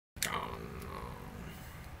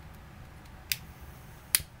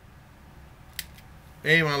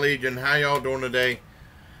Hey, my Legion, how y'all doing today?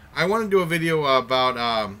 I want to do a video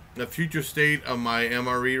about the future state of my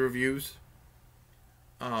MRE reviews.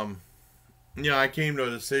 Um, I came to a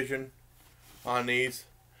decision on these.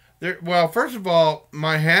 Well, first of all,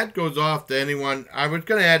 my hat goes off to anyone. I was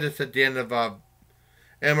going to add this at the end of a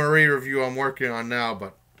MRE review I'm working on now,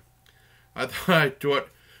 but I thought I'd do it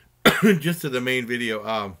just to the main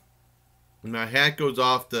video. My hat goes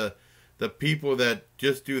off to the people that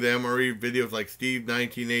just do the MRE videos, like Steve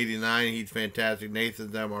 1989, he's fantastic.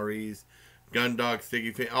 Nathan's MREs, Gundog,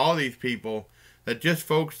 Sticky Fan, all these people that just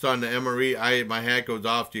focused on the MRE. My hat goes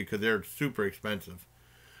off to you because they're super expensive.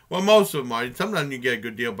 Well, most of them are. Sometimes you get a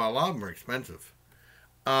good deal, but a lot of them are expensive.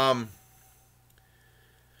 And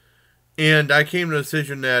I came to the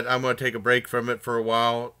decision that I'm going to take a break from it for a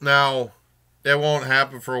while. Now, that won't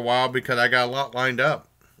happen for a while because I got a lot lined up.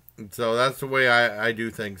 So that's the way I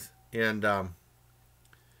do things. And, I'm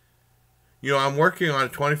working on a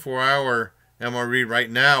 24-hour MRE right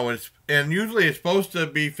now. And usually it's supposed to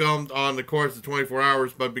be filmed on the course of 24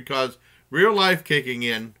 hours. But because real life kicking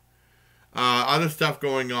in, other stuff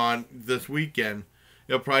going on this weekend,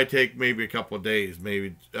 it'll probably take maybe a couple of days.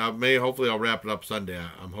 Hopefully I'll wrap it up Sunday,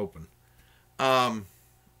 I'm hoping. I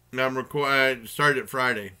started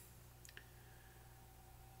Friday.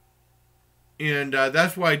 And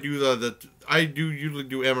that's why I do I usually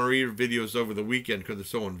do MRE videos over the weekend because they're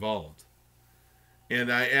so involved.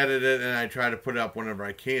 And I edit it and I try to put it up whenever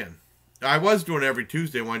I can. I was doing every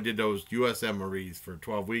Tuesday when I did those US MREs for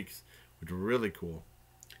 12 weeks, which were really cool.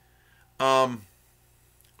 So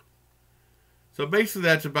basically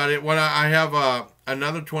that's about it. What I have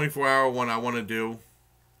another 24-hour one I want to do.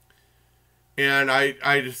 And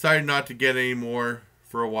I decided not to get any more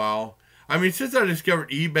for a while. I mean, since I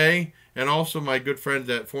discovered eBay, and also my good friends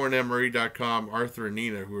at foreignmre.com, Arthur and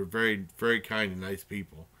Nina, who are very, very kind and nice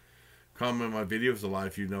people. Comment on my videos a lot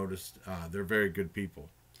if you noticed. They're very good people.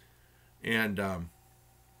 And,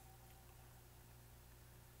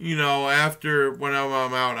 after, when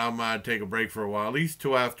I'm out, I'm going to take a break for a while. At least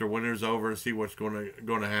till after winter's over to see what's going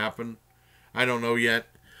to happen. I don't know yet.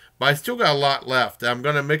 But I still got a lot left. I'm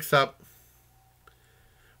going to mix up.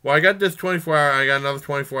 Well, I got this 24-hour. I got another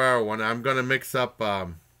 24-hour one. I'm going to mix up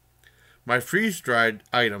my freeze-dried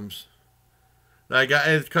items. I got,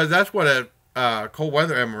 because that's what a cold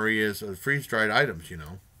weather MRE is, freeze-dried items,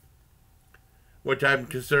 which I'm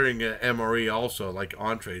considering an MRE also, like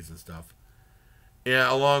entrees and stuff.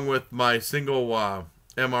 Yeah, along with my single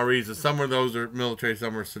MREs, and some of those are military,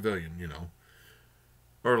 some are civilian,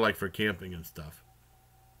 or like for camping and stuff.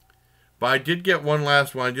 But I did get one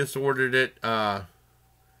last one. I just ordered it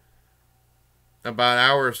about an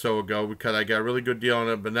hour or so ago because I got a really good deal on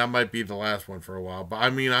it, but that might be the last one for a while. But I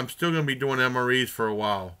mean, I'm still going to be doing MREs for a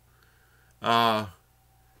while. But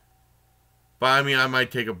I mean, I might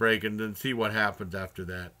take a break and then see what happens after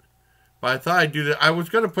that. But I thought I'd do that. I was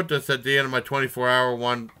going to put this at the end of my 24-hour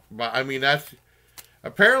one, but I mean, that's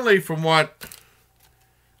apparently from what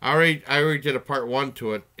I already did a part 1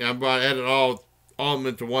 to it. And I'm going to edit all of them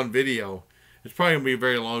into one video. It's probably going to be a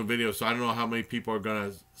very long video, so I don't know how many people are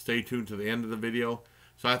going to stay tuned to the end of the video.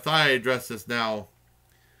 So I thought I'd address this now.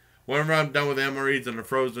 Whenever I'm done with MREs and the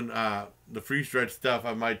frozen, the freeze-dried stuff,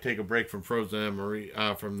 I might take a break from frozen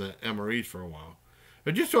MRE, from the MREs for a while.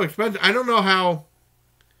 They're just so expensive. I don't know how.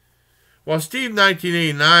 Well, Steve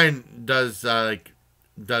 1989 does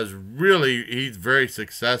really. He's very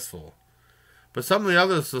successful. But some of the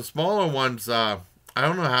others, the smaller ones, I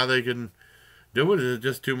don't know how they can do it. It's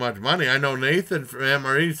just too much money. I know Nathan from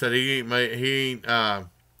MRE said he ain't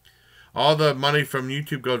all the money from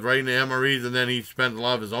YouTube goes right into MREs, and then he spends a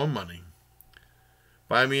lot of his own money.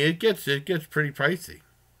 But I mean, it gets pretty pricey.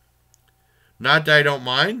 Not that I don't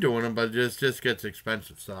mind doing them, but it just gets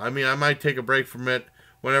expensive. So I mean, I might take a break from it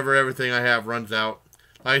whenever everything I have runs out.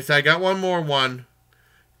 Like I said, I got one more one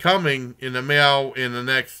coming in the mail in the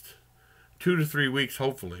next 2 to 3 weeks,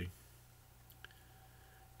 hopefully.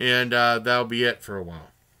 And that'll be it for a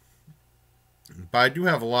while. But I do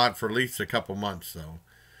have a lot for at least a couple months, so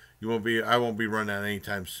I won't be running out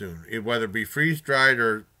anytime soon. Whether it be freeze-dried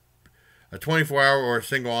or a 24-hour or a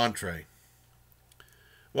single entree.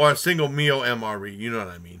 Or a single meal MRE, you know what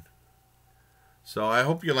I mean. So I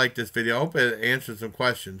hope you like this video. I hope it answers some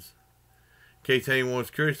questions. In case anyone was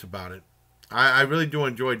curious about it. I really do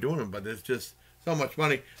enjoy doing them, but it's just so much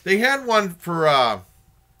money. They had one for on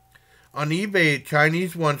eBay,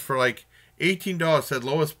 Chinese ones for like $18, said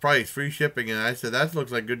lowest price, free shipping, and I said that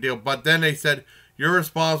looks like a good deal. But then they said you're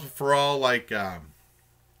responsible for all like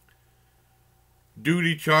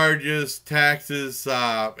duty charges, taxes,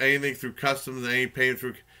 anything through customs, any payment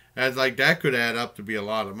through. And it's like, that could add up to be a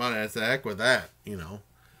lot of money. I said, heck with that,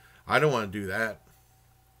 I don't want to do that.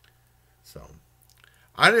 So,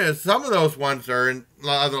 some of those ones are in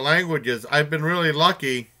other languages. I've been really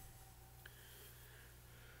lucky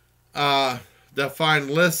to find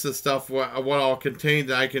lists of stuff, what all contained,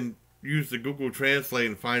 that I can use the Google Translate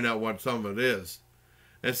and find out what some of it is.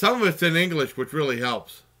 And some of it's in English, which really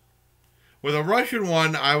helps. With a Russian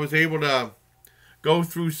one, I was able to go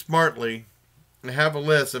through smartly and have a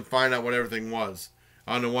list and find out what everything was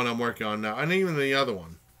on the one I'm working on now, and even the other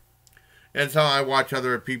one. And so I watch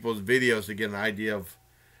other people's videos to get an idea of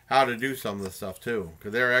how to do some of the stuff too,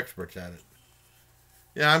 because they're experts at it.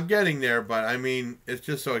 Yeah, I'm getting there, but I mean, it's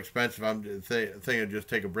just so expensive. I'm thinking I'd just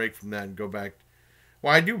take a break from that and go back.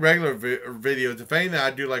 Well, I do regular videos. If anything, I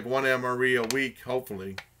do like one MRE a week,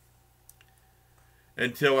 hopefully,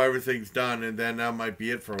 until everything's done, and then that might be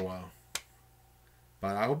it for a while.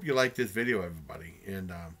 But I hope you like this video, everybody.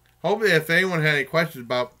 And hopefully, if anyone had any questions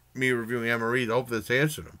about me reviewing MREs, I hope this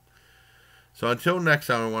answered them. So until next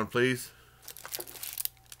time, everyone, please,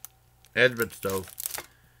 Edward Stove,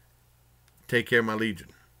 take care, my Legion.